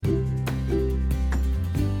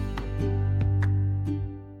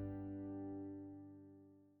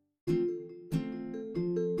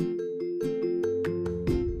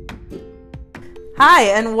Hi,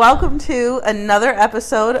 and welcome to another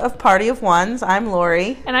episode of Party of Ones. I'm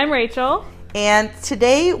Lori. And I'm Rachel. And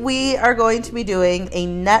today we are going to be doing a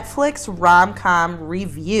Netflix rom-com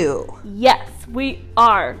review. Yes, we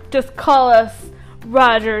are. Just call us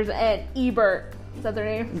Rogers and Ebert. Is that their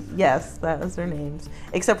name? Yes, that is their names.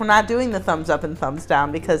 Except we're not doing the thumbs up and thumbs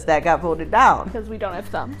down because that got voted down. Because we don't have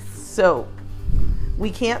thumbs. So we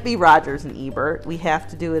can't be Rogers and Ebert. We have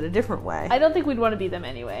to do it a different way. I don't think we'd want to be them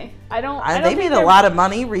anyway. They made a lot of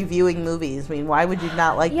money reviewing movies. I mean, why would you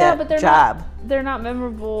not like that job? They're not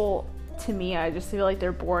memorable to me. I just feel like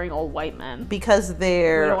they're boring old white men. Because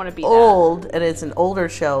they're don't want to be old and it's an older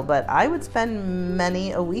show, but I would spend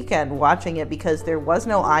many a weekend watching it because there was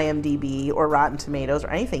no IMDb or Rotten Tomatoes or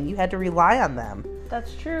anything. You had to rely on them.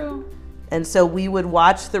 That's true. And so we would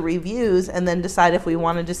watch the reviews and then decide if we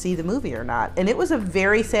wanted to see the movie or not. And it was a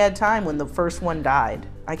very sad time when the first one died.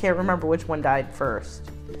 I can't remember which one died first.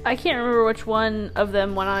 I can't remember which one of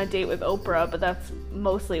them went on a date with Oprah, but that's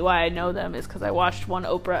mostly why I know them, is because I watched one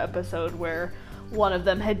Oprah episode where one of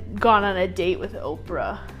them had gone on a date with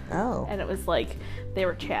Oprah. Oh. And it was like they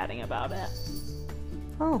were chatting about it.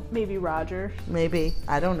 Oh. Maybe Roger. Maybe.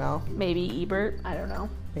 I don't know. Maybe Ebert. I don't know.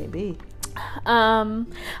 Maybe.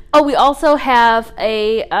 We also have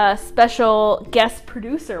a special guest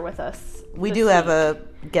producer with us. We do have a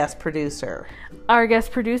guest producer. Our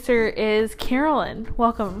guest producer is Carolyn.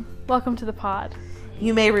 Welcome to the pod.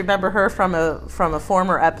 You may remember her from a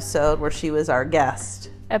former episode where she was our guest.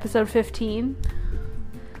 Episode 15.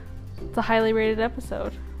 It's a highly rated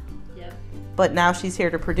episode. Yep. But now she's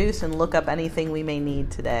here to produce and look up anything we may need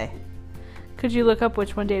today. Could you look up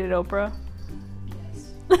which one dated Oprah?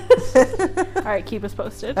 All right, keep us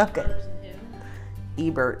posted. Okay.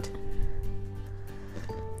 Ebert.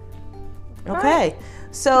 Okay,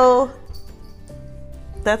 so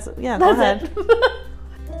that's go ahead.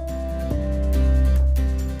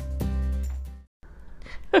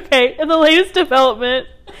 Okay, in the latest development,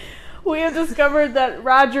 we have discovered that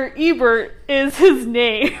Roger Ebert is his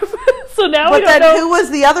name. So now we don't know who was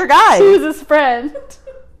the other guy? Who was his friend?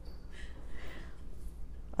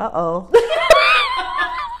 Uh-oh.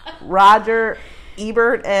 Roger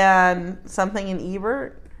Ebert and something in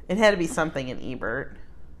Ebert? It had to be something in Ebert.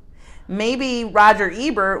 Maybe Roger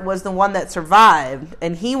Ebert was the one that survived,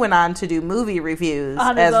 and he went on to do movie reviews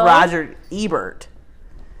as Roger Ebert.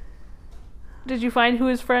 Did you find who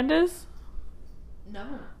his friend is? No.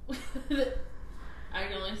 I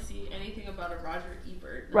can only see anything about a Roger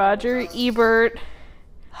Ebert. Roger Ebert.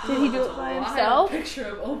 Did he do it by himself? I have a picture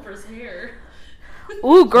of Oprah's hair.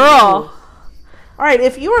 Ooh, girl. All right,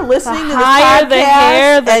 if you are listening to this higher podcast the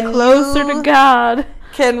hair, the and closer to God,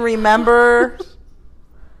 can remember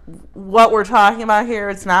what we're talking about here,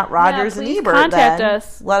 it's not Rogers and Ebert. Contact then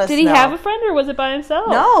us. Let us Did he know. have a friend or was it by himself?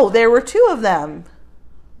 No, there were two of them.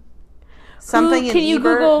 Something in Ebert. Can you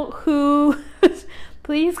Google who?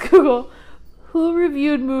 Please Google who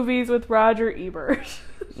reviewed movies with Roger Ebert.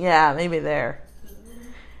 Yeah, maybe there.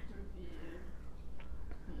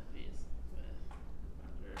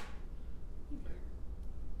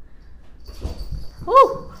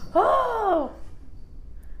 Oh! Oh!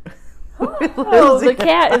 Oh, the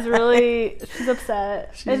cat is she's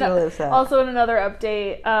upset. She's really upset. Also, in another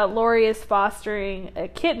update, Lori is fostering a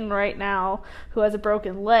kitten right now who has a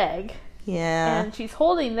broken leg. Yeah. And she's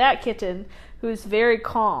holding that kitten who's very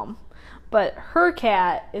calm. But her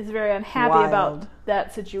cat is very unhappy about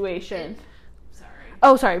that situation.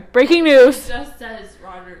 Sorry. Breaking news. It just says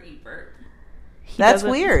Roger Ebert. That's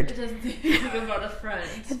weird. It doesn't say anything about a friend.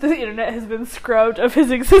 The internet has been scrubbed of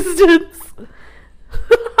his existence.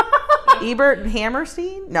 Ebert and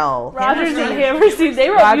Hammerstein? No. Rogers and Hammerstein. They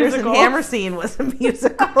wrote Rogers musicals. and Hammerstein was a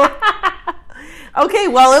musical. Okay,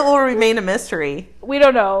 well, it will remain a mystery. We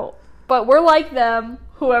don't know. But we're like them,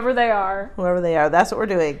 whoever they are. Whoever they are. That's what we're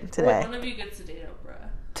doing today. One of you gets to date Oprah.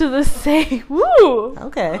 To the same. Woo!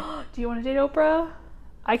 Okay. Do you want to date Oprah?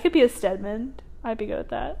 I could be a Stedman. I'd be good at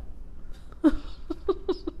that.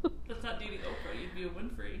 That's not dating Oprah. You'd be a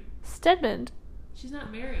Winfrey. Stedman. She's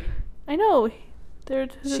not married. I know.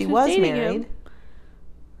 She was married. Him.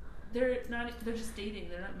 They're just dating.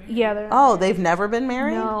 They're not married. Yeah, they're not married. They've never been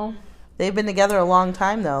married? No. They've been together a long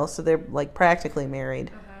time, though, so they're, like, practically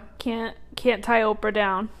married. Can't tie Oprah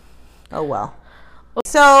down. Oh, well.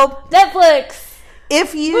 So, Netflix!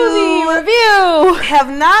 If you movie review have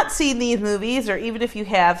not seen these movies, or even if you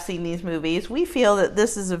have seen these movies, we feel that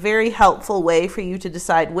this is a very helpful way for you to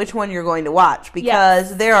decide which one you're going to watch,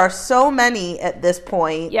 because there are so many at this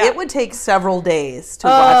point. It would take several days to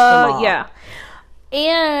watch them all. Yeah.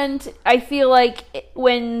 And I feel like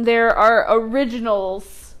when there are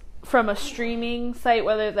originals from a streaming site,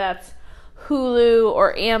 whether that's Hulu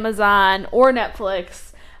or Amazon or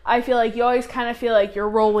Netflix, I feel like you always kind of feel like you're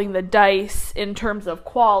rolling the dice in terms of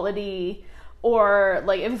quality, or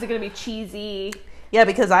like, if it's going to be cheesy. Yeah,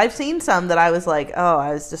 because I've seen some that I was like, oh,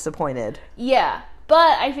 I was disappointed. Yeah,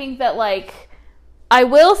 but I think that, like, I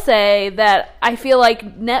will say that I feel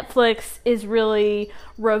like Netflix is really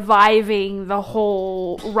reviving the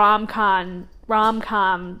whole rom-com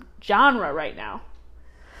genre right now.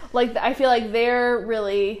 Like, I feel like they're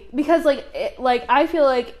really, because I feel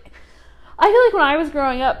like when I was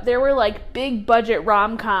growing up, there were like big budget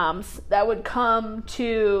rom-coms that would come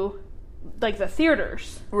to like the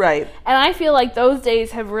theaters. Right. And I feel like those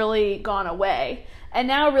days have really gone away. And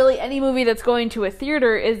now really any movie that's going to a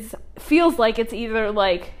theater feels like it's either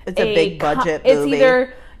like it's a big budget movie.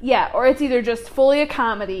 Or it's either just fully a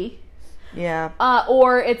comedy. Yeah.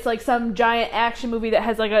 Or it's like some giant action movie that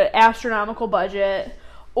has like an astronomical budget,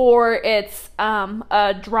 or it's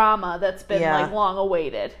a drama that's been like long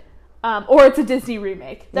awaited. Or it's a Disney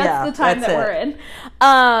remake. That's the time that we're in.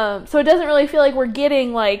 So it doesn't really feel like we're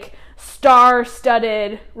getting like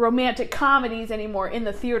star-studded romantic comedies anymore in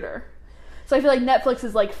the theater. So I feel like Netflix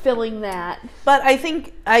is like filling that. But I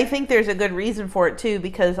think there's a good reason for it too,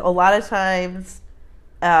 because a lot of times,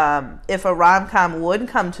 if a rom-com would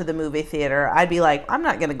come to the movie theater, I'd be like, I'm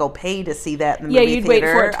not going to go pay to see that in the movie theater. Wait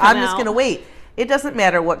for it to come I'm just going to wait. It doesn't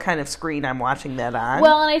matter what kind of screen I'm watching that on.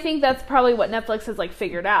 Well, and I think that's probably what Netflix has like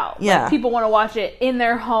figured out. Yeah. Like, people want to watch it in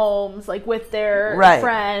their homes, like with their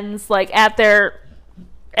friends, like at their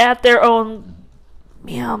own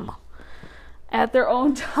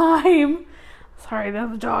time. Sorry,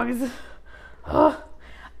 the dog is. Yeah,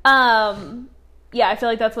 I feel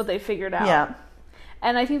like that's what they figured out. Yeah.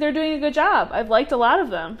 And I think they're doing a good job. I've liked a lot of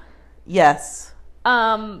them. Yes.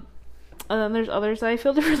 And then there's others that I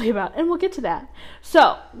feel differently about, and we'll get to that.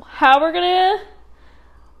 So, how we're gonna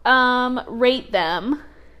rate them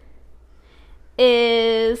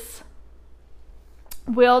is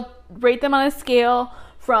we'll rate them on a scale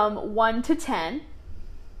from 1 to 10.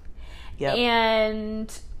 Yep.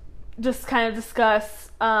 And just kind of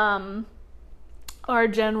discuss our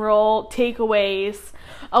general takeaways.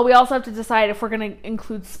 We also have to decide if we're going to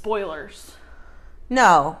include spoilers.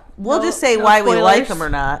 No. We'll just say why we like them or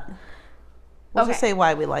not. We'll just say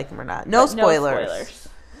why we like them or not. No spoilers.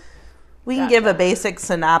 We can give a basic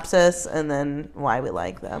synopsis and then why we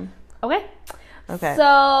like them. Okay.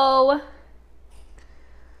 So,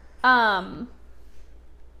 I'm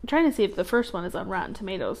trying to see if the first one is on Rotten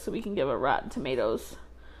Tomatoes so we can give a Rotten Tomatoes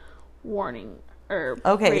warning or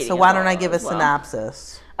okay, so why don't I give a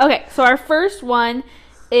synopsis? Okay, so our first one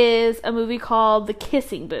is a movie called The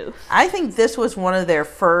Kissing Booth. I think this was one of their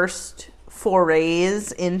first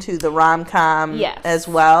forays into the rom-com as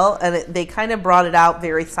well, and they kind of brought it out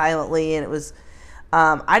very silently, and it was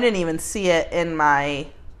I didn't even see it in my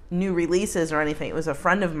new releases or anything. It was a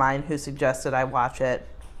friend of mine who suggested I watch it.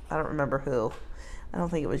 I don't remember who. I don't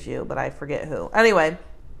think it was you, but I forget who. Anyway,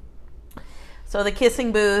 so The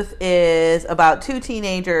Kissing Booth is about two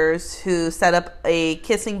teenagers who set up a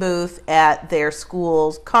kissing booth at their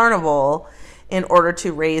school's carnival in order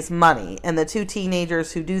to raise money. And the two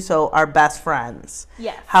teenagers who do so are best friends.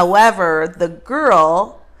 Yes. However, the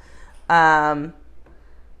girl has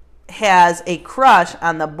a crush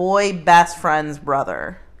on the boy best friend's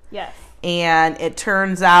brother. Yes. And it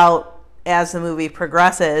turns out, as the movie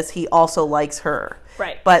progresses, he also likes her.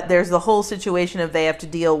 Right. But there's the whole situation of they have to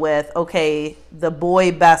deal with, okay, the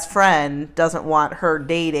boy best friend doesn't want her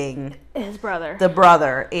dating his brother. The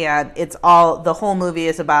brother. And it's all, the whole movie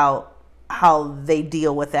is about how they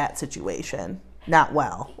deal with that situation. Not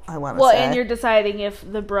well, I want to say. Well, and you're deciding if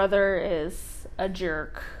the brother is a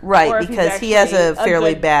jerk. Right, because he has a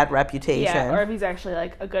fairly bad reputation. Yeah, or if he's actually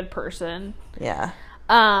like a good person. Yeah.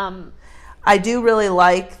 I do really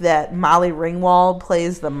like that Molly Ringwald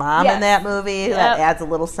plays the mom in that movie. Yep. That adds a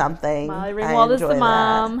little something. Molly Ringwald is the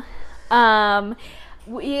mom.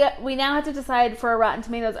 We now have to decide for Rotten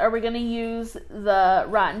Tomatoes, are we going to use the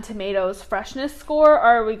Rotten Tomatoes freshness score, or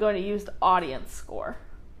are we going to use the audience score?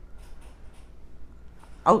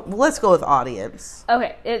 Oh, well, let's go with audience.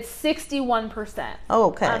 Okay, it's 61%. Oh,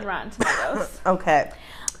 okay. On Rotten Tomatoes. Okay.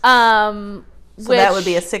 So that would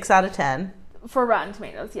be a 6 out of 10. For Rotten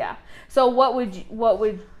Tomatoes, yeah. So what would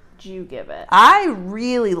you give it? I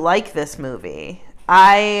really like this movie.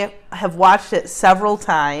 I have watched it several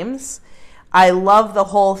times. I love the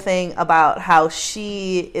whole thing about how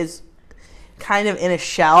she is kind of in a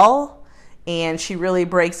shell, and she really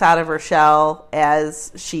breaks out of her shell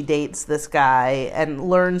as she dates this guy and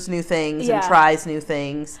learns new things and tries new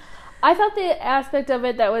things. I thought the aspect of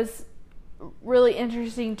it that was really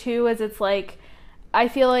interesting too is it's like, I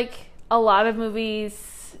feel like a lot of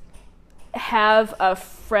movies have a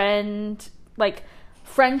friend, like,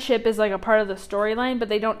 friendship is like a part of the storyline, but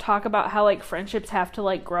they don't talk about how like friendships have to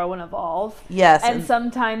like grow and evolve. Yes. And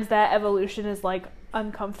sometimes that evolution is like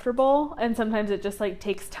uncomfortable, and sometimes it just like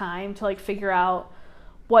takes time to like figure out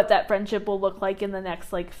what that friendship will look like in the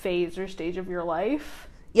next like phase or stage of your life.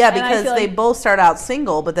 Yeah, because they both start out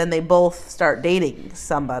single, but then they both start dating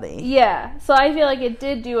somebody. Yeah. So I feel like it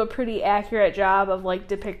did do a pretty accurate job of like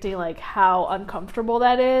depicting like how uncomfortable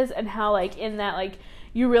that is, and how like in that like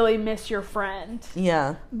you really miss your friend.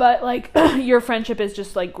 Yeah. But, like, your friendship is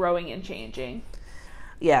just, like, growing and changing.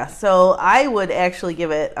 Yeah, so I would actually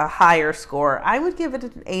give it a higher score. I would give it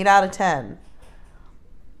an 8 out of 10.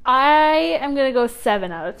 I am going to go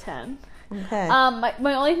 7 out of 10. Okay.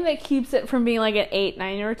 My only thing that keeps it from being, like, an 8,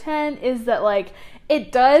 9, or 10 is that, like,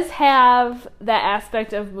 it does have that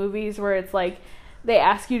aspect of movies where it's, like, they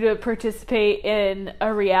ask you to participate in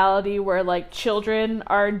a reality where, like, children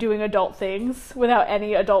are doing adult things without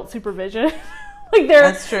any adult supervision. Like,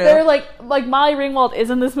 That's true. They're like Molly Ringwald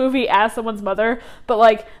is in this movie as someone's mother, but,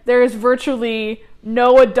 like, there is virtually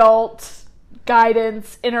no adult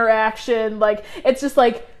guidance, interaction. Like, it's just,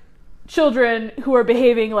 like, children who are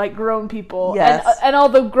behaving like grown people. Yes. And all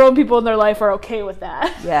the grown people in their life are okay with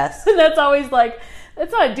that. Yes. And that's always, like,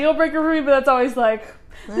 it's not a deal breaker for me, but that's always, like,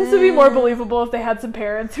 this would be more believable if they had some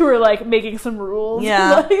parents who were, like, making some rules.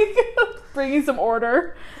 Yeah. Like, bringing some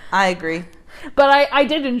order. I agree. But I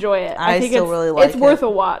did enjoy it. I think still really like it. It's worth a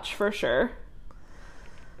watch, for sure.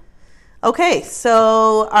 Okay,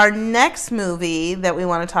 so our next movie that we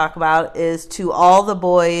want to talk about is To All the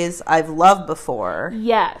Boys I've Loved Before.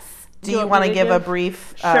 Yes. Do you want to give a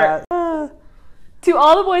brief... Sure. To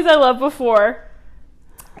All the Boys I Loved Before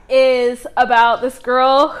is about this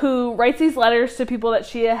girl who writes these letters to people that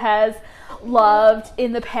she has loved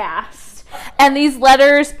in the past. And these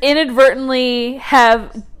letters inadvertently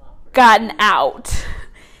have gotten out.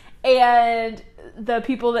 And the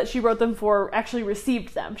people that she wrote them for actually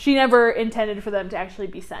received them. She never intended for them to actually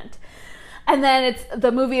be sent. And then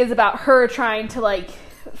the movie is about her trying to, like,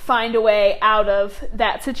 find a way out of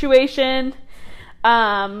that situation.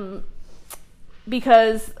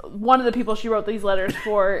 Because one of the people she wrote these letters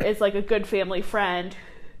for is, like, a good family friend,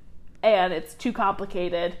 and it's too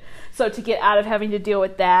complicated. So to get out of having to deal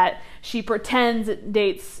with that, she pretends it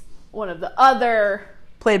dates one of the other...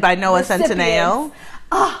 Played by Noah Centineo.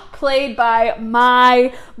 Played by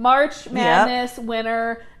my March Madness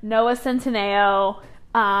winner, Noah Centineo.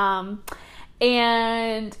 And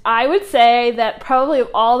I would say that probably of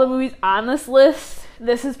all the movies on this list,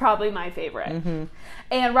 this is probably my favorite. Mm-hmm.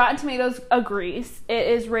 And Rotten Tomatoes agrees. It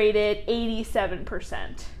is rated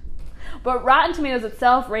 87%. But Rotten Tomatoes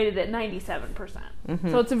itself rated it 97%.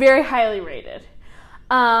 Mm-hmm. So it's very highly rated.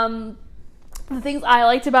 The things I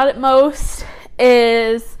liked about it most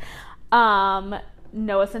is Noah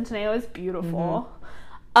Centineo is beautiful.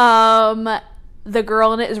 Mm-hmm. The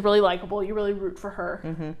girl in it is really likable. You really root for her.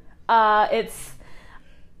 Mm-hmm.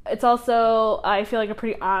 It's also, I feel like, a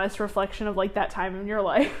pretty honest reflection of, like, that time in your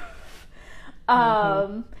life.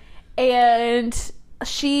 And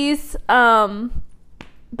she's the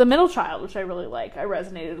middle child, which I really like. I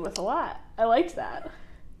resonated with a lot. I liked that.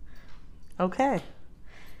 Okay.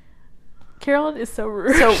 Carolyn is so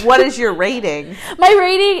rude. So what is your rating? My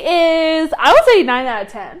rating is, I would say 9 out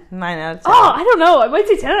of 10. 9 out of 10. Oh, I don't know. I might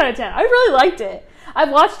say 10 out of 10. I really liked it. I've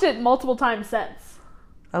watched it multiple times since.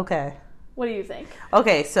 Okay. What do you think?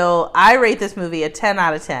 Okay, so I rate this movie a 10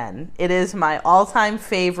 out of 10. It is my all-time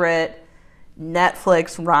favorite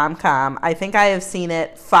Netflix rom-com. I think I have seen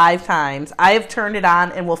it 5 times. I have turned it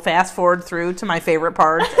on and will fast forward through to my favorite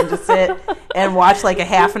parts and just sit and watch like a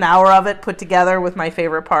half an hour of it put together with my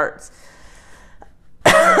favorite parts.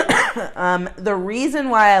 The reason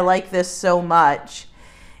why I like this so much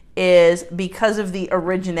is because of the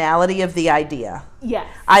originality of the idea. Yes.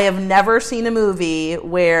 I have never seen a movie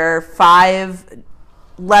where 5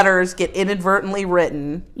 letters get inadvertently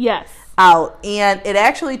written. Yes. Out, and it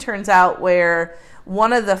actually turns out where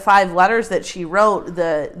one of the 5 letters that she wrote,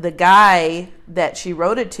 the guy that she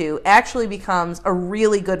wrote it to actually becomes a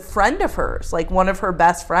really good friend of hers, like one of her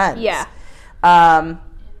best friends. Yeah.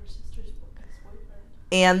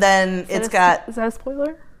 And then is that a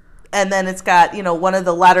spoiler? And then it's got, you know, one of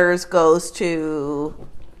the letters goes to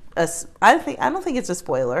I don't think it's a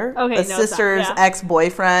spoiler. Okay, a sister's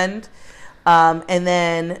ex-boyfriend, and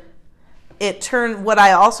then what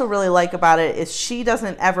I also really like about it is she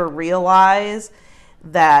doesn't ever realize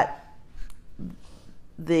that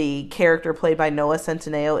the character played by Noah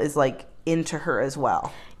Centineo is, like, into her as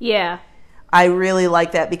well. Yeah. I really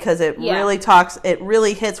like that because it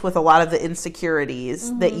really hits with a lot of the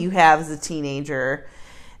insecurities that you have as a teenager.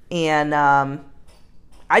 And I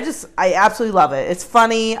absolutely love it. It's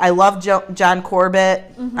funny. I love John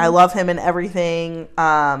Corbett. I love him in everything.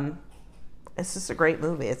 It's just a great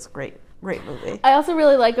movie. It's a great movie. I also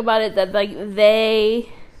really like about it that like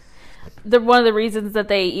one of the reasons that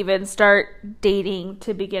they even start dating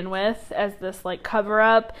to begin with as this like cover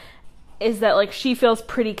up is that like she feels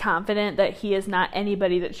pretty confident that he is not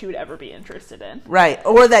anybody that she would ever be interested in. Right.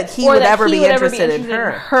 Or that he would ever be interested in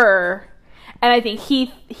her. And I think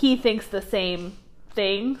he thinks the same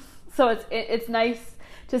things. So it's nice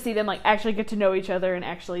to see them like actually get to know each other and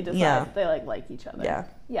actually decide they like each other. Yeah.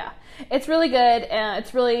 Yeah. It's really good, and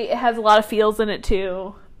it has a lot of feels in it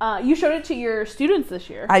too. You showed it to your students this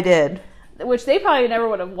year. I did. Which they probably never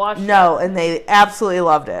would have watched. No, and they absolutely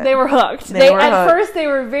loved it. They were hooked. At first, they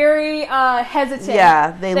were very hesitant.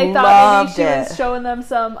 Yeah, they thought maybe she was showing them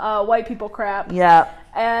some white people crap. Yeah.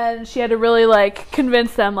 And she had to really, like,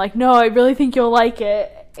 convince them, like, no, I really think you'll like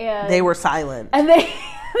it. And they were silent. And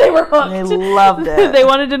they were hooked. They loved it. They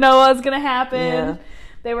wanted to know what was going to happen. Yeah.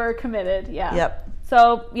 They were committed, yeah. Yep.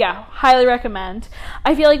 So, yeah, highly recommend.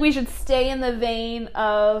 I feel like we should stay in the vein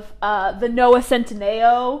of the Noah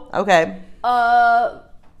Centineo. Okay. What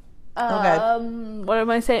am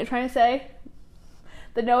I trying to say?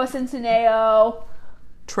 The Noah Centineo.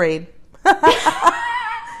 Trade.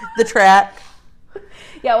 The track.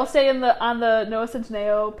 Yeah, we'll stay on the Noah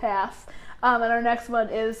Centineo path. And our next one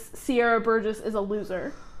is Sierra Burgess is a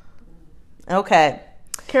loser. Okay.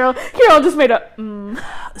 Carol just made a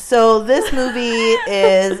So this movie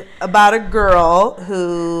is about a girl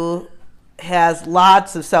who has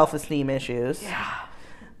lots of self-esteem issues.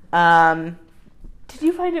 Yeah. Did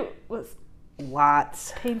you find it was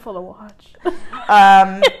lots painful to watch?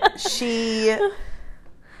 She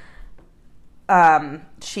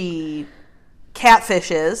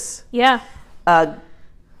catfishes a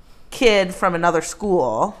kid from another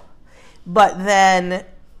school, but then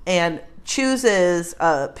chooses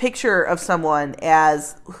a picture of someone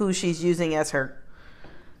as who she's using as her.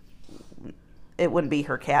 It wouldn't be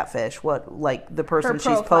her catfish. The person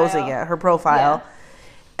she's posing at, her profile,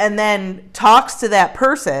 and then talks to that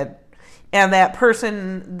person, and that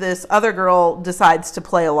person, this other girl, decides to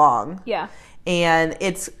play along. Yeah, and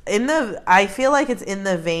I feel like it's in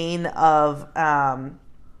the vein of.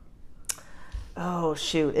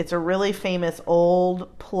 It's a really famous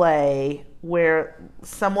old play where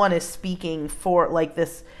someone is speaking for like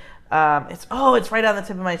this. It's right on the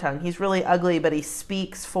tip of my tongue. He's really ugly, but he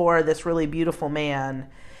speaks for this really beautiful man.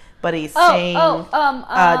 But he's saying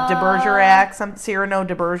de Bergerac, Cyrano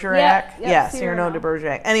de Bergerac. Cyrano de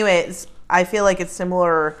Bergerac. Anyway, I feel like it's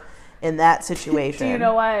similar in that situation. Do you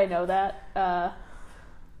know why I know that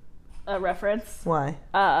reference? Why?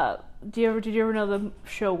 Did you ever know the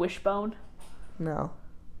show Wishbone? No.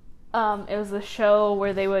 It was a show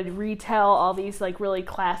where they would retell all these like really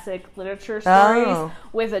classic literature stories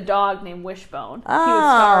with a dog named Wishbone. He would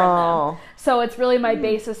star in them. So it's really my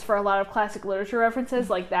basis for a lot of classic literature references,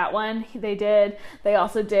 like that one they did. They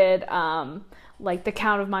also did like The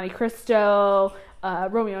Count of Monte Cristo,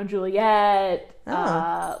 Romeo and Juliet,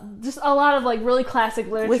 just a lot of like really classic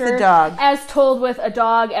literature with a dog, as told with a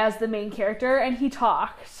dog as the main character, and he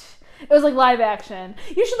talked. It was like live action.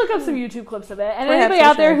 You should look up some YouTube clips of it. And anybody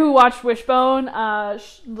out there who watched Wishbone,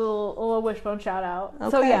 little Wishbone shout out. Okay.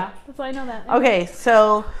 So yeah, that's why I know that. Okay,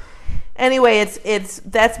 so anyway,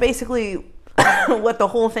 that's basically what the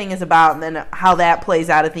whole thing is about, and then how that plays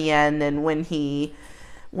out at the end, and when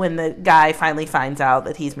the guy finally finds out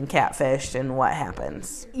that he's been catfished and what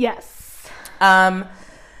happens. Yes.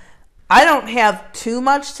 I don't have too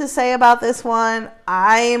much to say about this one.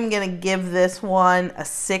 I am going to give this one a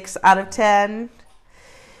 6 out of 10.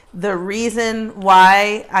 The reason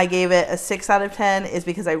why I gave it a 6 out of 10 is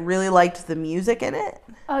because I really liked the music in it.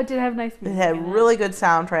 Oh, it did have nice music. It had really good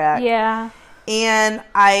soundtrack. Yeah. And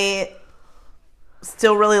I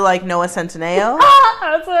still really like Noah Centineo.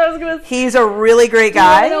 That's what I was going to say. He's a really great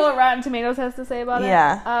guy. Do you know what Rotten Tomatoes has to say about it?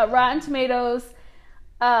 Yeah. Rotten Tomatoes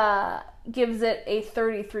gives it a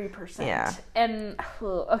 33%. Yeah. And,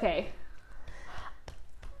 okay.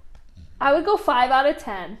 I would go 5 out of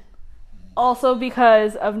 10. Also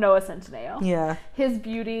because of Noah Centineo. Yeah. His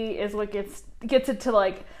beauty is what gets it to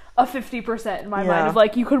like a 50% in my mind of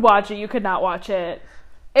like, you could watch it, you could not watch it.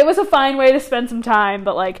 It was a fine way to spend some time,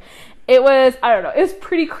 but like, it was, I don't know, it was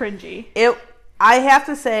pretty cringy. I have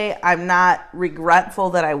to say, I'm not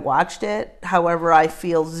regretful that I watched it. However, I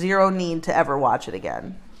feel zero need to ever watch it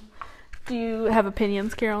again. Do you have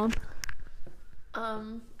opinions, Carolyn?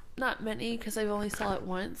 Not many, because I've only saw it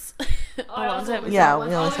once. Yeah,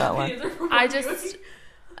 we only saw one. I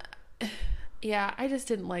just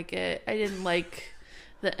didn't like it. I didn't like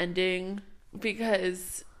the ending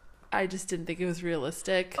because I just didn't think it was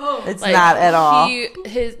realistic. It's like, not at all.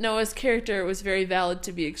 Noah's character was very valid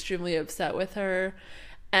to be extremely upset with her,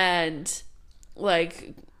 and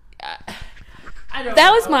like I don't know.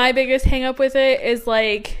 That was my biggest hang up with it, is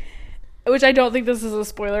like, which I don't think this is a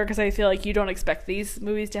spoiler because I feel like you don't expect these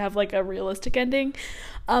movies to have like a realistic ending,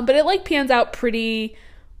 but it like pans out pretty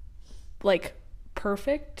like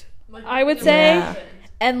perfect, like, I would say,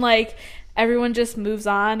 and like everyone just moves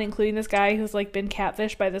on, including this guy who's like been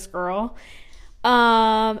catfished by this girl,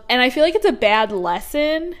 and I feel like it's a bad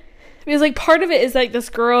lesson because like part of it is like this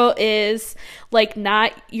girl is like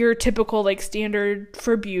not your typical like standard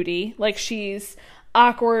for beauty, like she's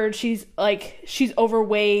awkward, she's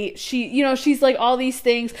overweight, she's like all these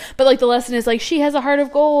things, but like the lesson is like she has a heart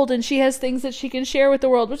of gold and she has things that she can share with the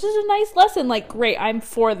world, which is a nice lesson. Like, great, I'm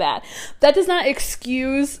for that. That does not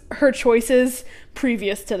excuse her choices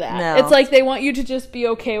previous to that. No. It's like they want you to just be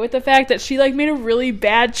okay with the fact that she like made a really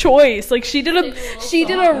bad choice. Like she did a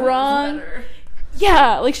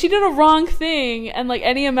wrong thing, and like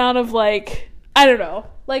any amount of like, I don't know,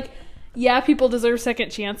 like, yeah, people deserve second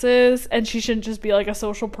chances, and she shouldn't just be like a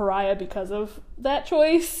social pariah because of that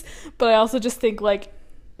choice. But I also just think like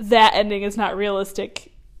that ending is not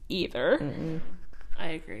realistic either. Mm-mm. I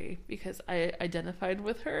agree, because I identified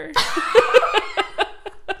with her.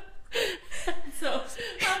 So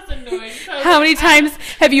that's annoying. How many times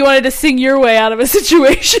have you wanted to sing your way out of a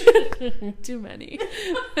situation? Too many.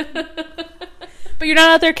 But you're not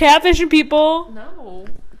out there catfishing people. No.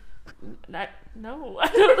 No, I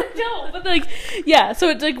don't know. But like, yeah, so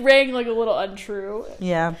it like rang like a little untrue.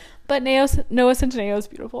 Yeah. But Noah Centineo is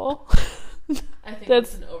beautiful. I think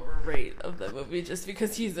that's an overrate of the movie just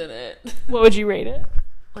because he's in it. What would you rate it?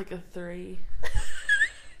 Like a 3.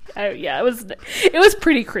 Yeah, it was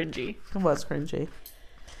pretty cringy. It was cringy.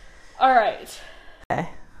 All right.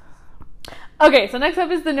 Okay, so next up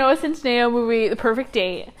is the Noah Centineo movie, The Perfect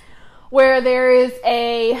Date, where there is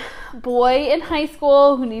a boy in high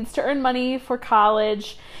school who needs to earn money for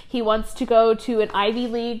college. He wants to go to an Ivy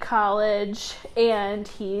League college, and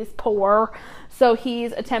he's poor, so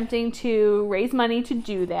he's attempting to raise money to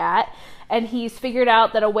do that. And he's figured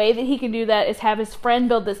out that a way that he can do that is have his friend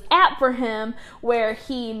build this app for him where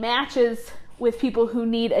he matches with people who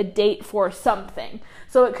need a date for something.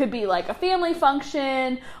 So it could be like a family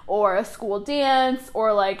function or a school dance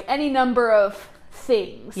or like any number of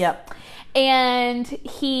things. Yep. And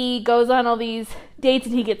he goes on all these dates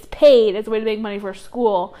and he gets paid as a way to make money for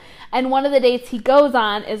school. And one of the dates he goes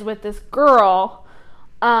on is with this girl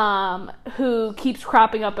who keeps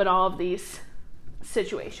cropping up in all of these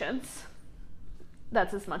situations.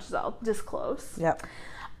 That's as much as I'll disclose. Yep.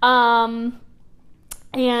 And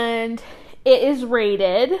it is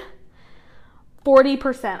rated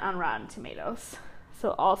 40% on Rotten Tomatoes.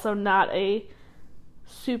 So also not a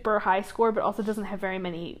super high score, but also doesn't have very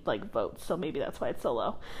many like votes, so maybe that's why it's so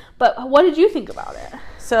low. But what did you think about it?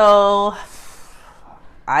 So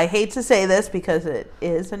I hate to say this because it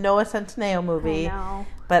is a Noah Centineo movie,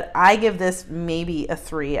 but I give this maybe a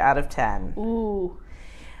 3 out of 10. Ooh.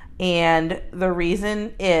 And the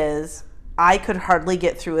reason is I could hardly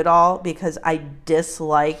get through it all because I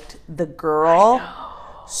disliked the girl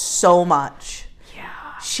so much. Yeah.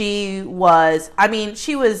 She was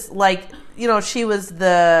like, she was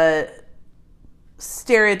the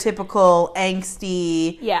stereotypical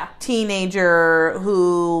angsty teenager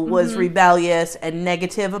who was rebellious and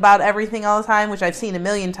negative about everything all the time, which I've seen a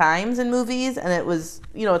million times in movies, and it was,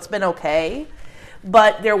 it's been okay.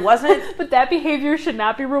 But there wasn't... But that behavior should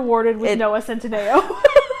not be rewarded with Noah Centineo.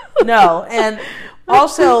 No, and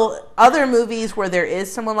also other movies where there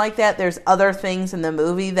is someone like that, there's other things in the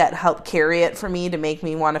movie that help carry it for me to make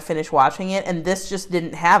me want to finish watching it, and this just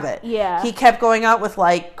didn't have it. Yeah. He kept going out with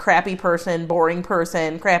like crappy person, boring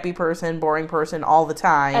person, crappy person, boring person all the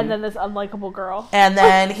time. And then this unlikable girl. And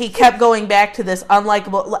then he kept going back to this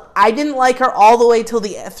unlikable... I didn't like her all the way through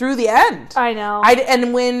the end. I know.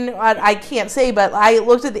 And when... I can't say, but I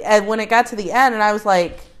looked at the end when it got to the end, and I was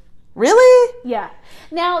like, really? Yeah.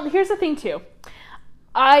 Now, here's the thing, too.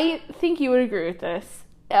 I think you would agree with this.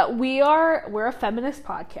 We're a feminist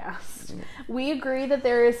podcast. We agree that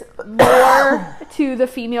there is more to the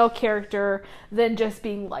female character than just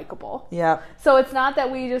being likable. Yeah. So it's not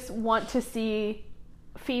that we just want to see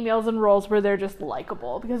females in roles where they're just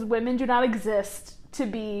likable, because women do not exist to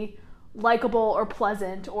be likable or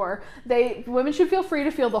pleasant, or women should feel free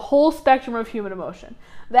to feel the whole spectrum of human emotion.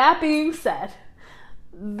 That being said,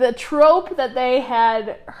 the trope that they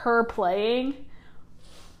had her playing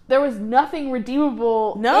there was nothing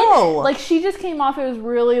redeemable. No. Like, she just came off as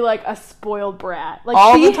really, like, a spoiled brat. Like,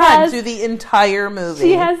 all the time through the entire movie.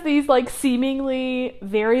 She has these, like, seemingly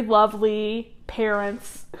very lovely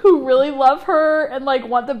parents who really love her and, like,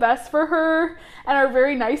 want the best for her and are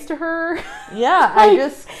very nice to her. Yeah, like,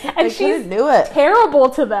 I couldn't do it. Terrible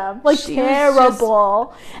to them. Like,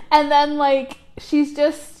 terrible. And then, like, she's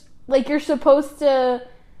just, like, she's supposed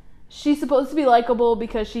to be likable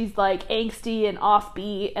because she's, like, angsty and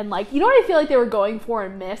offbeat. And, like, you know what I feel like they were going for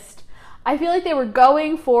and missed? I feel like they were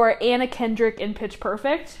going for Anna Kendrick in Pitch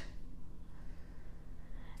Perfect.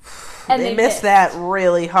 And they missed that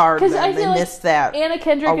really hard. Because I feel like that Anna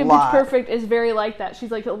Kendrick in Pitch Perfect is very like that. She's,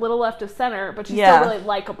 like, a little left of center, but she's still really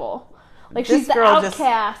likable. Like, she's the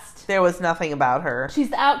outcast. There was nothing about her. She's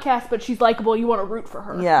the outcast, but she's likable. You want to root for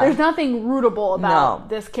her. Yeah. There's nothing rootable about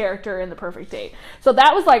this character in The Perfect Date. So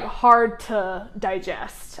that was, like, hard to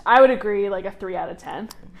digest. I would agree, like, a 3 out of 10.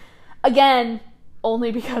 Again,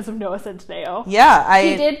 only because of Noah Centineo. Yeah,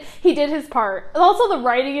 he did his part. And also, the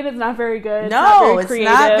writing in it is not very good. No, it's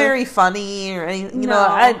not very funny or anything. You know,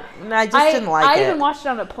 I just didn't like it. I even watched it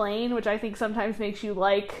on a plane, which I think sometimes makes you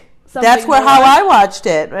like something. That's how I watched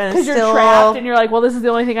it. Because you're trapped and you're like, well, this is the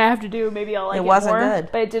only thing I have to do. Maybe I'll like it more. It wasn't good.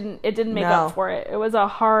 But it didn't make up for it. It was a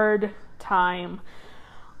hard time.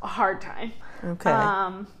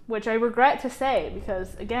 Okay. Which I regret to say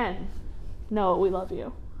because, again, Noah, we love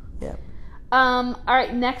you. Yeah. All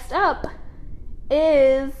right, next up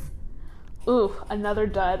is another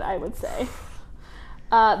dud, I would say.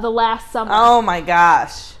 The Last Summer. Oh my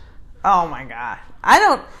gosh.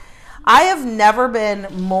 I have never been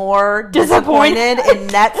more disappointed in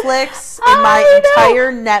Netflix in my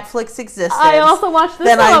entire Netflix existence. I also watched this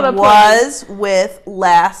than I was with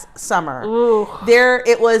Last Summer. Ooh.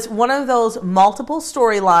 It was one of those multiple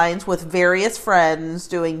storylines with various friends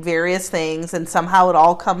doing various things, and somehow it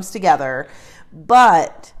all comes together.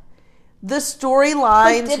 But the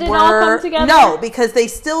storylines did it all come together? No, because they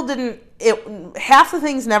still didn't. Half the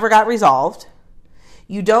things never got resolved.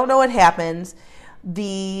 You don't know what happens.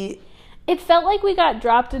 It felt like we got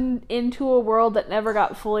dropped into a world that never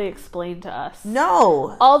got fully explained to us.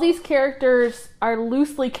 No. All these characters are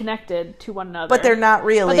loosely connected to one another. But they're not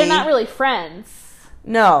really. But they're not really friends.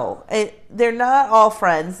 No. They're not all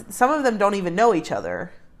friends. Some of them don't even know each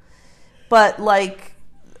other. But, like,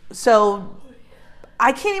 so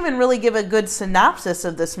I can't even really give a good synopsis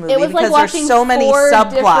of this movie because there's so many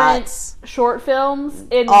subplots. Short films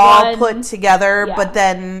in all put together, but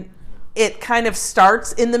then it kind of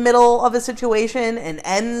starts in the middle of a situation and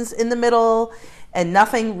ends in the middle, and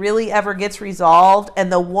nothing really ever gets resolved.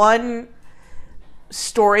 And the one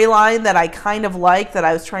storyline that I kind of like that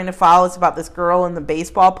I was trying to follow is about this girl and the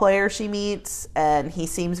baseball player she meets, and he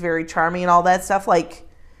seems very charming and all that stuff. Like,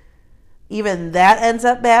 even that ends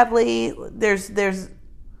up badly. There's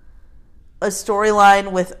a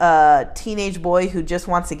storyline with a teenage boy who just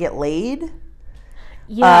wants to get laid.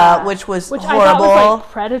 Yeah, which horrible. I thought was like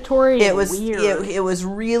predatory. It was weird. It was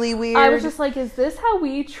really weird. I was just like, is this how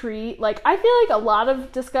we treat? Like, I feel like a lot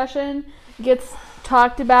of discussion gets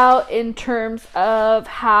talked about in terms of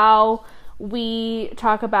how we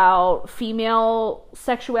talk about female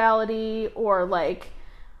sexuality or like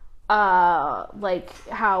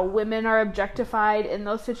how women are objectified in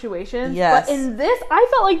those situations. Yes. But in this, I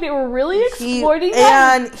felt like they were really exploiting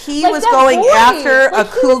that. And he was going after a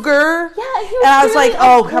cougar. And I was like,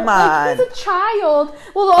 oh, come on. He's a child.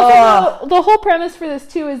 Well, also, the whole premise for this,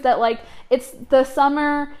 too, is that, like, it's the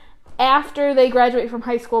summer after they graduate from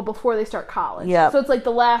high school before they start college. Yep. So it's like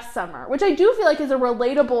the last summer, which I do feel like is a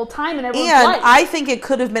relatable time in everyone's life. And I think it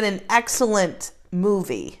could have been an excellent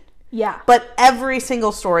movie. Yeah. But every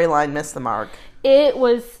single storyline missed the mark. It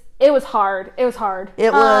was hard. It was hard.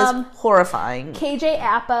 It was horrifying. KJ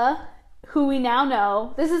Apa, who we now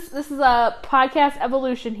know, this is a podcast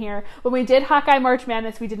evolution here. When we did Hawkeye March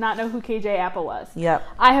Madness, we did not know who KJ Apa was. Yep.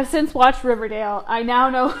 I have since watched Riverdale. I now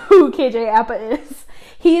know who KJ Apa is.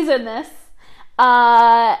 He's in this.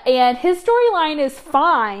 And his storyline is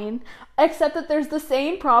fine, except that there's the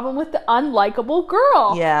same problem with the unlikable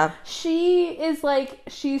girl. Yeah. She is like,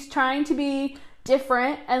 she's trying to be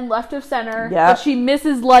different and left of center, but she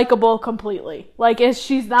misses likable completely. Like,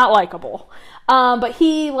 she's not likable. But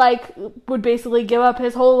he, like, would basically give up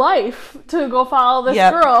his whole life to go follow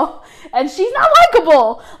this girl. And she's not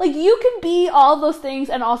likable. Like, you can be all those things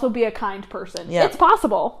and also be a kind person. Yep. It's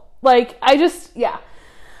possible. Like,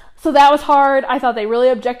 So that was hard. I thought they really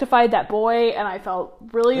objectified that boy, and I felt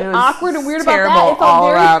really awkward and weird about that. It felt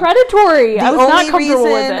very around. Predatory. I was not comfortable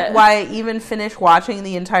with it. The only reason why I even finished watching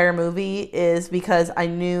the entire movie is because I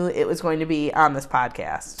knew it was going to be on this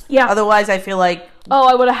podcast. Yeah. Otherwise, I feel like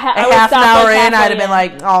I would have half an hour in, I'd have been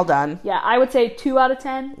like, all done. Yeah, I would say 2 out of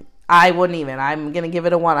 10. I wouldn't even. I'm going to give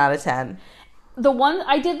it a 1 out of 10. The one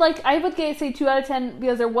I did like, I would say 2 out of 10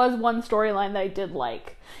 because there was one storyline that I did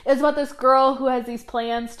like. It's about this girl who has these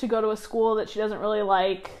plans to go to a school that she doesn't really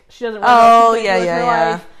like. She doesn't really like her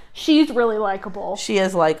life. She's really likable. She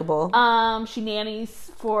is likable. She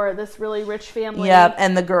nannies for this really rich family. Yep,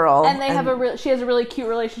 and the girl. And they have she has a really cute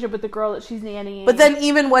relationship with the girl that she's nannying. But then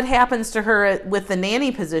even what happens to her with the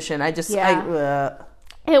nanny position, it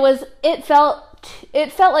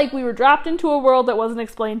felt like we were dropped into a world that wasn't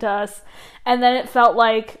explained to us, and then it felt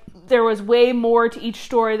like there was way more to each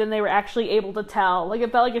story than they were actually able to tell. Like,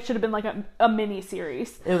 it felt like it should have been like a mini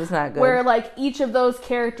series. It was not good. Where like each of those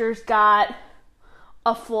characters got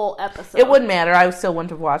a full episode. It wouldn't matter. I still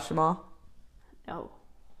wouldn't have watched them all. No.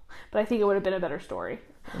 But I think it would have been a better story.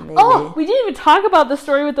 Maybe. Oh, we didn't even talk about the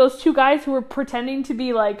story with those 2 guys who were pretending to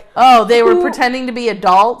be like... Oh, they were pretending to be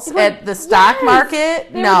adults at the stock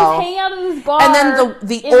market? They were just hanging out in this bar. And then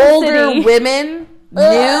the older women knew?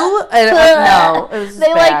 No, it was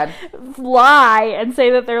they bad. Like lie and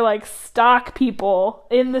say that they're like stock people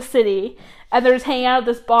in the city. And they're just hanging out at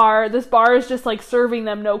this bar. This bar is just like serving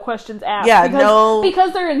them, no questions asked. Yeah,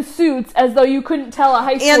 because they're in suits, as though you couldn't tell a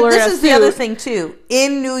high schooler. And this is the other thing too.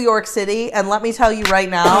 In New York City, and let me tell you right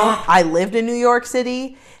now, I lived in New York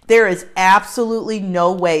City. There is absolutely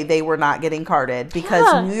no way they were not getting carded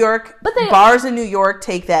because New York bars in New York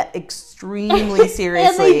take that extremely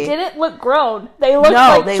seriously. And they didn't look grown. They looked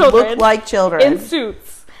looked like children in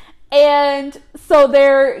suits. And so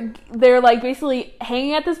they're like basically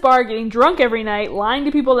hanging at this bar, getting drunk every night, lying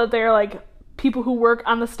to people that they're like people who work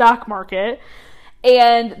on the stock market.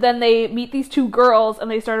 And then they meet these 2 girls and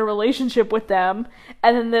they start a relationship with them.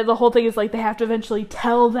 And then the whole thing is like they have to eventually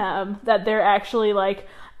tell them that they're actually like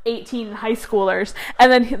 18 high schoolers.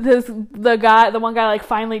 And then the one guy like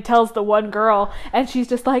finally tells the one girl, and she's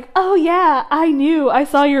just like, oh yeah, I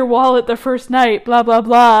saw your wallet the first night, blah blah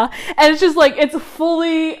blah. And it's just like, it's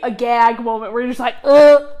fully a gag moment where you're just like,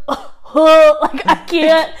 like I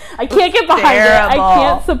can't get behind it. I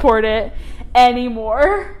can't support it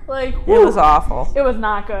anymore. Like, whew, it was awful. It was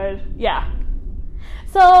not good. Yeah.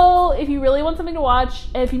 So if you really want something to watch,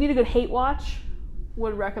 and if you need a good hate watch,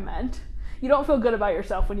 would recommend. You don't feel good about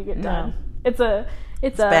yourself when you get done. It's a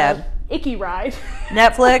bad. Icky ride.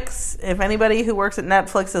 Netflix, if anybody who works at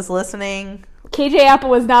Netflix is listening. KJ Apple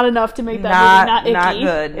was not enough to make that movie not icky. Not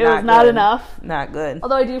good. It was not enough. Not good.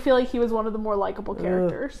 Although I do feel like he was one of the more likable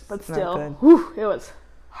characters. But still, whew, it was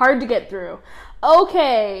hard to get through.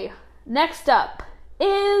 Okay, next up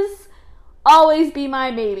is Always Be My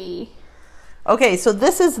Maybe. Okay, so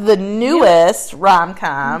this is the newest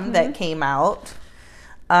rom-com that came out.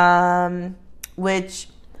 Which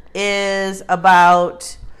is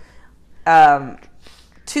about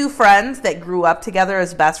 2 friends that grew up together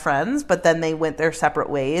as best friends, but then they went their separate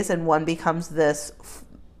ways, and one becomes this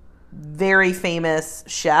very famous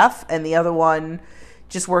chef, and the other one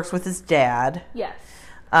just works with his dad. Yes.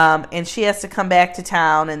 And she has to come back to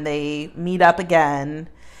town, and they meet up again,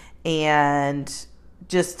 and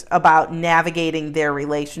just about navigating their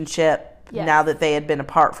relationship. Yes. Now that they had been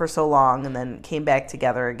apart for so long and then came back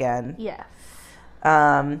together again. Yes.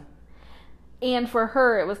 And for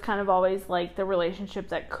her, it was kind of always like the relationship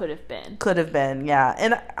that could have been. Could have been, yeah.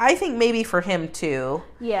 And I think maybe for him too.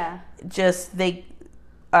 Yeah. Just they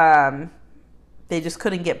just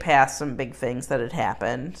couldn't get past some big things that had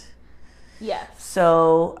happened. Yes.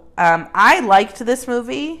 So I liked this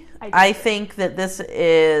movie. I think that this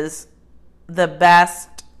is the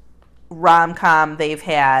best rom-com they've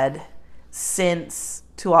had since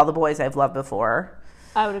To All the Boys I've Loved Before.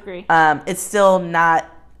 I would agree. It's still not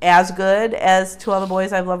as good as To All the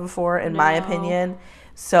Boys I've Loved Before, in my opinion.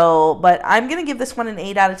 So, but I'm going to give this one an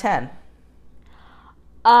 8 out of 10.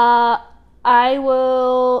 I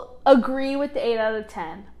will agree with the 8 out of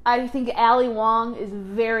 10. I think Ali Wong is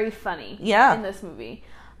very funny in this movie.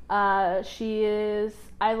 She is,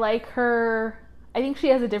 I like her. I think she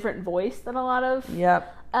has a different voice than a lot of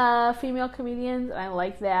female comedians, and I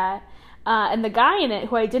like that. And the guy in it,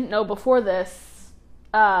 who I didn't know before this,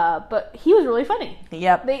 but he was really funny.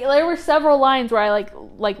 Yep. There were several lines where I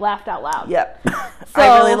like laughed out loud. Yep. So,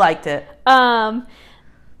 I really liked it.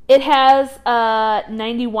 It has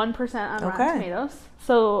 91% on Rotten Tomatoes,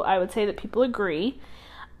 so I would say that people agree.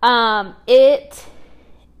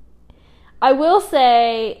 I will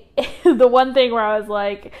say the one thing where I was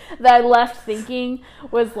like, that I left thinking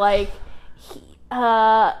was like,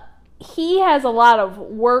 he has a lot of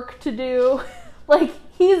work to do. Like,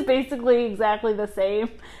 he's basically exactly the same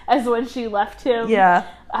as when she left him. Yeah.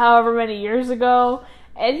 However many years ago.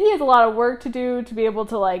 And he has a lot of work to do to be able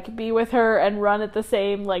to, like, be with her and run at the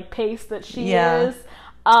same, like, pace that she is.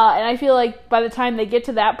 And I feel like by the time they get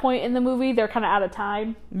to that point in the movie, they're kind of out of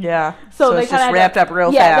time. Yeah. So they it's just wrapped up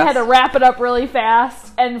real fast. Yeah, they had to wrap it up really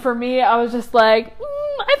fast. And for me, I was just like,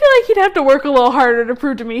 I feel like he'd have to work a little harder to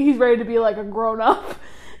prove to me he's ready to be, like, a grown-up.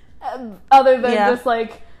 Other than just,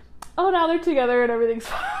 like, oh, now they're together and everything's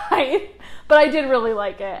fine. But I did really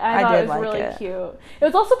like it. I thought it was really cute. It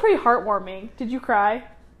was also pretty heartwarming. Did you cry?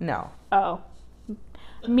 No. Oh.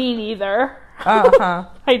 Me neither. Uh-huh.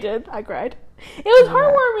 I did. I cried. It was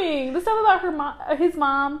heartwarming. The stuff about his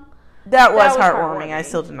mom. That was heartwarming. I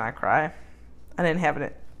still did not cry. I didn't have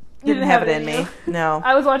it. Didn't have it in me. No.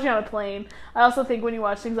 I was watching on a plane. I also think when you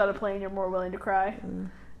watch things on a plane, you're more willing to cry.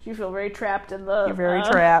 You feel very trapped in the... You're very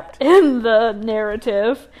trapped. In the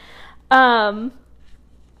narrative.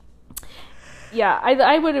 Yeah,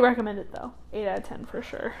 I would recommend it, though. 8 out of 10 for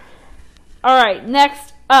sure. All right,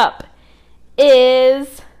 next up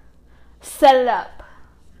is Set It Up.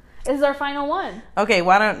 This is our final one. Okay,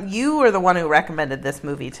 you were the one who recommended this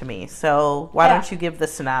movie to me, so why don't you give the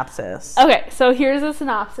synopsis? Okay, so here's a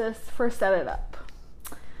synopsis for Set It Up.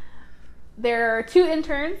 There are 2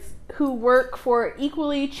 interns who work for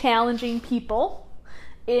equally challenging people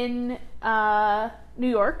in New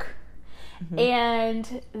York. Mm-hmm.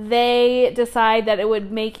 And they decide that it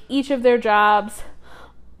would make each of their jobs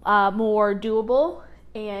more doable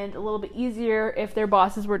and a little bit easier if their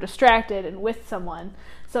bosses were distracted and with someone.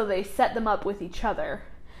 So they set them up with each other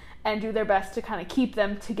and do their best to kind of keep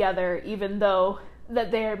them together, even though that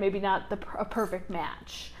they're maybe not a perfect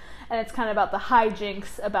match. And it's kind of about the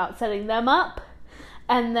hijinks about setting them up.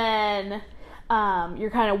 And then you're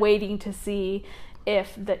kind of waiting to see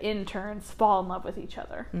if the interns fall in love with each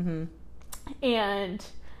other. Mm-hmm. And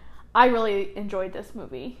I really enjoyed this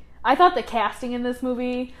movie. I thought the casting in this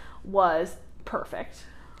movie was perfect.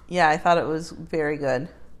 Yeah, I thought it was very good.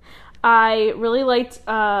 I really liked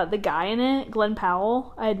the guy in it, Glenn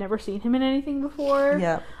Powell. I had never seen him in anything before.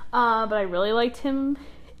 Yeah. But I really liked him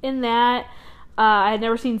in that. I had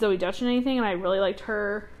never seen Zoe Dutch in anything, and I really liked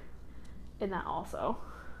her in that also.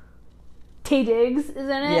 Taye Diggs is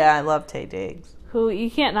in it. Yeah, I love Taye Diggs. Who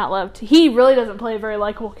you can't not love. He really doesn't play a very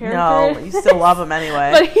likable character. No, you still love him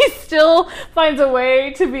anyway. But he still finds a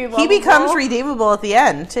way to be lovable. He becomes redeemable at the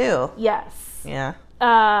end, too. Yes. Yeah.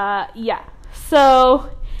 Yeah. So,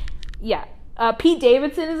 yeah. Pete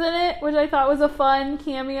Davidson is in it, which I thought was a fun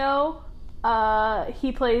cameo.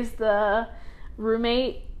 He plays the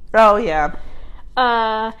roommate. Oh, yeah.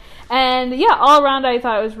 And, yeah, all around I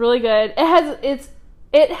thought it was really good.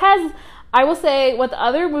 It has... I will say what the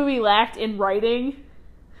other movie lacked in writing,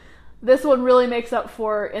 this one really makes up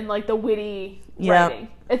for in like the witty writing.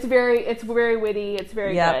 It's very witty. It's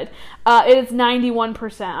very good. It is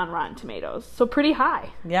 91% on Rotten Tomatoes, so pretty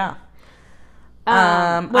high. Yeah.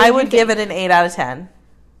 I would give it an 8 out of 10.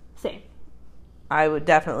 Same. I would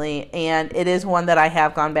definitely, and it is one that I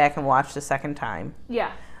have gone back and watched a second time.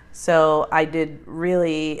 Yeah. So I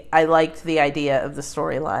liked the idea of the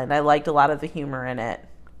storyline. I liked a lot of the humor in it.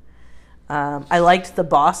 I liked the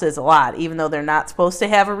bosses a lot. Even though they're not supposed to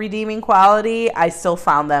have a redeeming quality, I still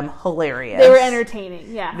found them hilarious. They were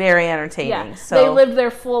entertaining, yeah. Very entertaining. Yeah. So, they lived their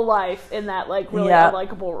full life in that like really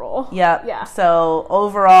unlikable role. Yep. Yeah. So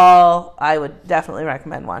overall, I would definitely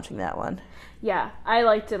recommend watching that one. Yeah, I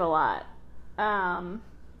liked it a lot.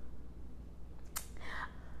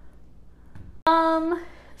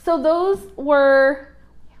 So those were...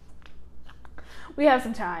 We have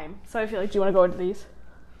some time, so I feel like, do you want to go into these?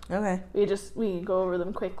 Okay. We can go over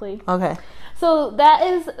them quickly. Okay. So that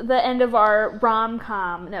is the end of our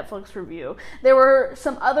rom-com Netflix review. There were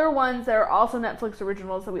some other ones that are also Netflix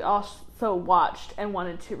originals that we also watched and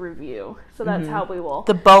wanted to review. So that's how we will...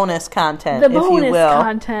 The bonus content, if you will. The bonus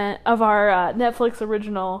content of our Netflix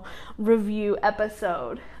original review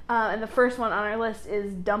episode. And the first one on our list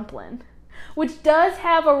is Dumplin', which does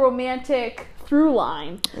have a romantic through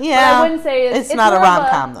line. Yeah. But I wouldn't say it's not a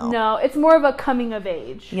rom-com, though. No, it's more of a coming of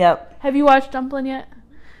age. Yep. Have you watched Dumplin' yet?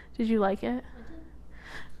 Did you like it?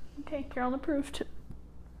 Okay, Carolyn approved.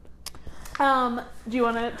 Do you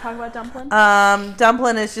want to talk about Dumplin'?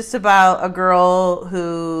 Dumplin' is just about a girl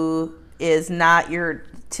who is not your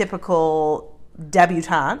typical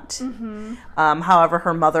debutante. Mm-hmm. However,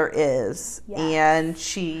 her mother is. Yes. And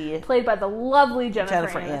she... Played by the lovely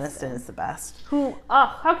Jennifer Aniston is the best.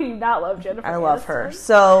 How can you not love Jennifer Aniston? I love her.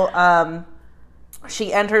 So,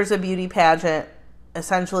 she enters a beauty pageant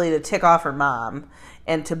essentially to tick off her mom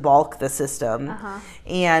and to balk the system,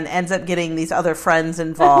 and ends up getting these other friends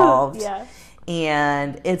involved. Yeah.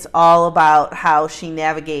 And it's all about how she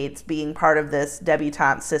navigates being part of this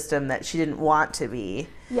debutante system that she didn't want to be.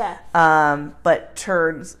 Yeah. But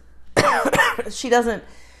turns, she doesn't,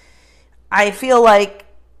 I feel like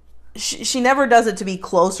she never does it to be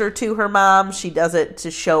closer to her mom. She does it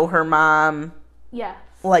to show her mom, Yeah.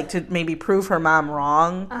 like to maybe prove her mom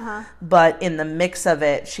wrong. But in the mix of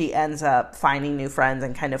it, she ends up finding new friends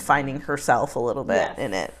and kind of finding herself a little bit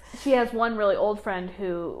in it. She has one really old friend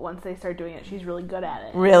who, once they start doing it, she's really good at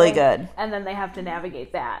it. Really good. And then they have to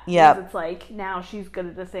navigate that. Yep. Because it's like, now she's good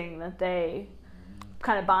at the thing that they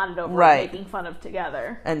kind of bonded over, Right. making fun of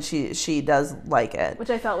together. And she does like it. Which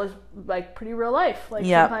I felt was, like, pretty real life. Like,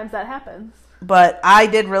 Yep. sometimes that happens. But I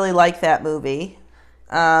did really like that movie.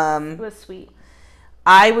 It was sweet.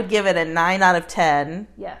 I would give it a 9 out of 10.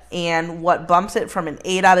 Yes. And what bumps it from an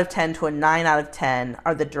 8 out of 10 to a 9 out of 10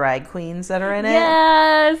 are the drag queens that are in it.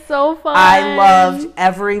 Yes, so fun. I loved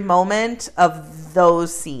every moment of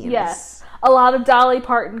those scenes. Yes. A lot of Dolly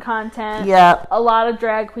Parton content. Yeah. A lot of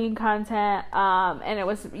drag queen content. And it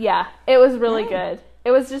was really good. It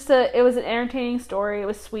was it was an entertaining story. It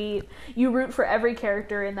was sweet. You root for every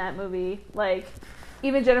character in that movie. Like,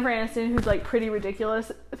 even Jennifer Aniston, who's like pretty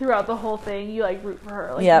ridiculous throughout the whole thing, you like root for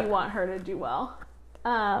her. Like, you want her to do well.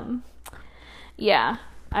 Yeah,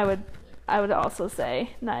 I would also say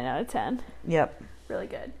 9 out of 10. Yep. Really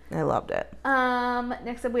good. I loved it.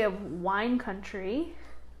 Next up we have Wine Country,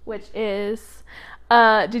 which is,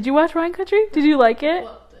 did you watch Wine Country? Did you like it?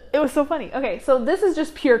 Loved it. It was so funny. Okay, so this is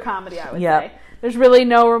just pure comedy, I would say. There's really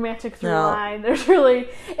no romantic through line.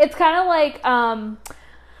 It's kind of like,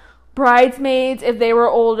 Bridesmaids if they were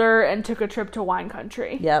older and took a trip to wine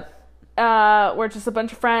country. Yep. We're just a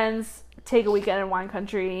bunch of friends, take a weekend in wine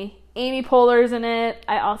country. Amy Poehler's in it.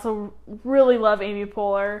 I also really love Amy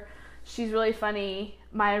Poehler. She's really funny.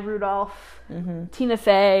 Maya Rudolph, Tina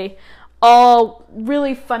Fey, all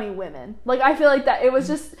really funny women. Like, I feel like that,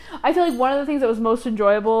 I feel like one of the things that was most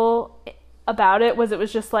enjoyable about it was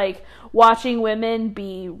just like watching women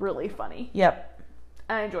be really funny. Yep.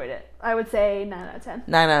 I enjoyed it. I would say 9 out of 10.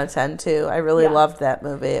 9 out of 10 too. I really loved that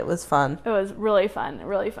movie. It was fun. It was really fun,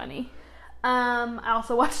 really funny. I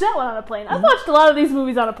also watched that one on a plane. I've watched a lot of these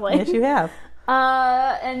movies on a plane. Yes, you have.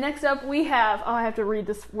 And next up we have, I have to read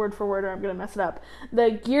this word for word or I'm going to mess it up.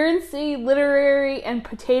 The Guernsey Literary and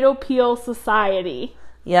Potato Peel Society.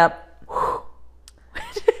 Yep.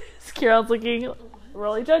 Carol's looking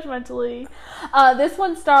really judgmentally. This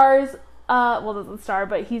one stars, doesn't star,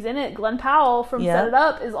 but he's in it. Glenn Powell from Set It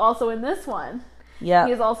Up is also in this one. Yeah.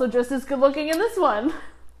 He is also just as good looking in this one.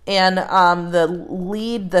 And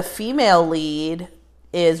the female lead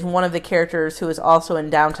is one of the characters who is also in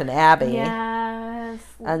Downton Abbey. Yes.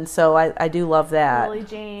 And so I do love that. Lily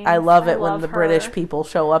James. I love it when the British people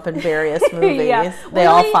show up in various movies. They Really,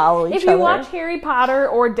 all follow each other. If you watch Harry Potter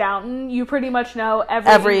or Downton, you pretty much know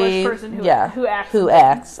every English person who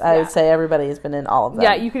acts. I would say everybody has been in all of them.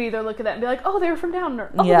 Yeah, you could either look at that and be like, oh, they're from Downton,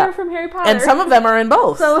 or they're from Harry Potter. And some of them are in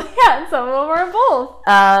both. So, yeah, and some of them are in both.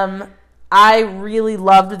 I really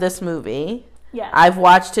loved this movie. Yeah. I've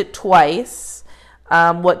watched it twice.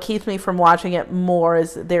 What keeps me from watching it more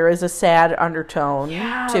is there is a sad undertone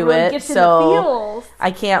to really it. Gets in so the feels.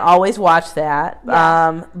 I can't always watch that.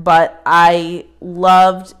 Yeah. But I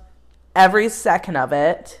loved every second of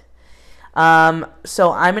it.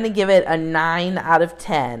 So I'm going to give it a 9 out of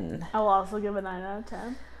 10. I will also give it a 9 out of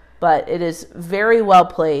 10. But it is very well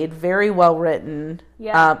played, very well written,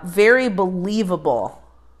 very believable.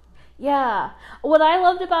 Yeah. What I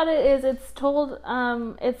loved about it is it's told,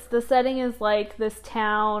 the setting is like this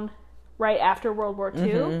town right after World War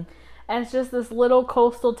II. And it's just this little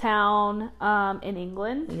coastal town in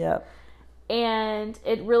England. Yep. And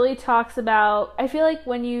it really talks about, I feel like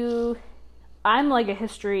I'm like a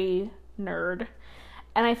history nerd.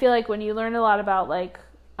 And I feel like when you learn a lot about like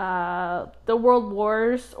the World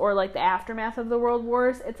Wars or like the aftermath of the World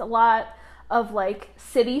Wars, it's a lot of like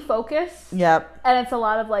city focus. Yep. And it's a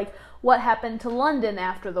lot of like what happened to London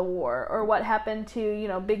after the war, or what happened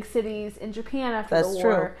to, big cities in Japan after the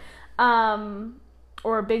war. True.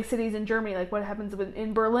 Or big cities in Germany, like what happens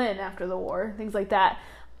in Berlin after the war, things like that.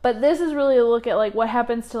 But this is really a look at like what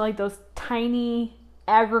happens to like those tiny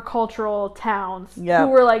agricultural towns who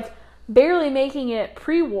were like barely making it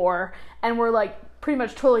pre-war and were like pretty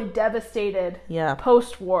much totally devastated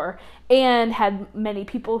post-war, and had many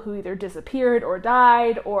people who either disappeared or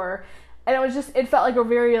died, and it felt like a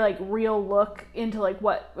very like real look into like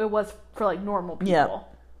what it was for like normal people.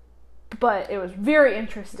 But it was very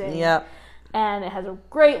interesting. and it has a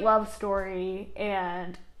great love story.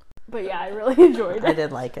 But yeah, I really enjoyed it. I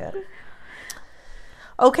did like it.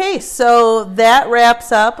 Okay, so that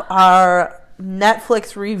wraps up our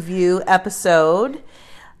Netflix review episode.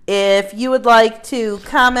 If you would like to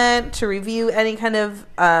comment, to review any kind of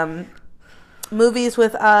movies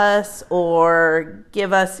with us, or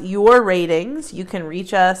give us your ratings, you can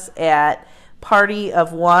reach us at Party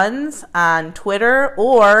of Ones on Twitter,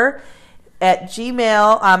 or at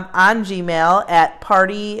Gmail, on Gmail at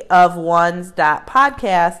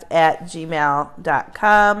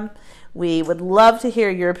partyofones.podcast@gmail.com. We would love to hear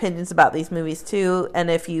your opinions about these movies too,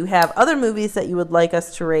 and if you have other movies that you would like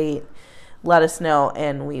us to rate, let us know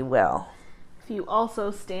and we will. If you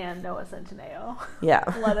also stan Noah Centineo, yeah,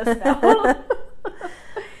 let us know.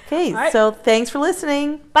 Okay, right. So thanks for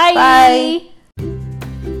listening. Bye. Bye.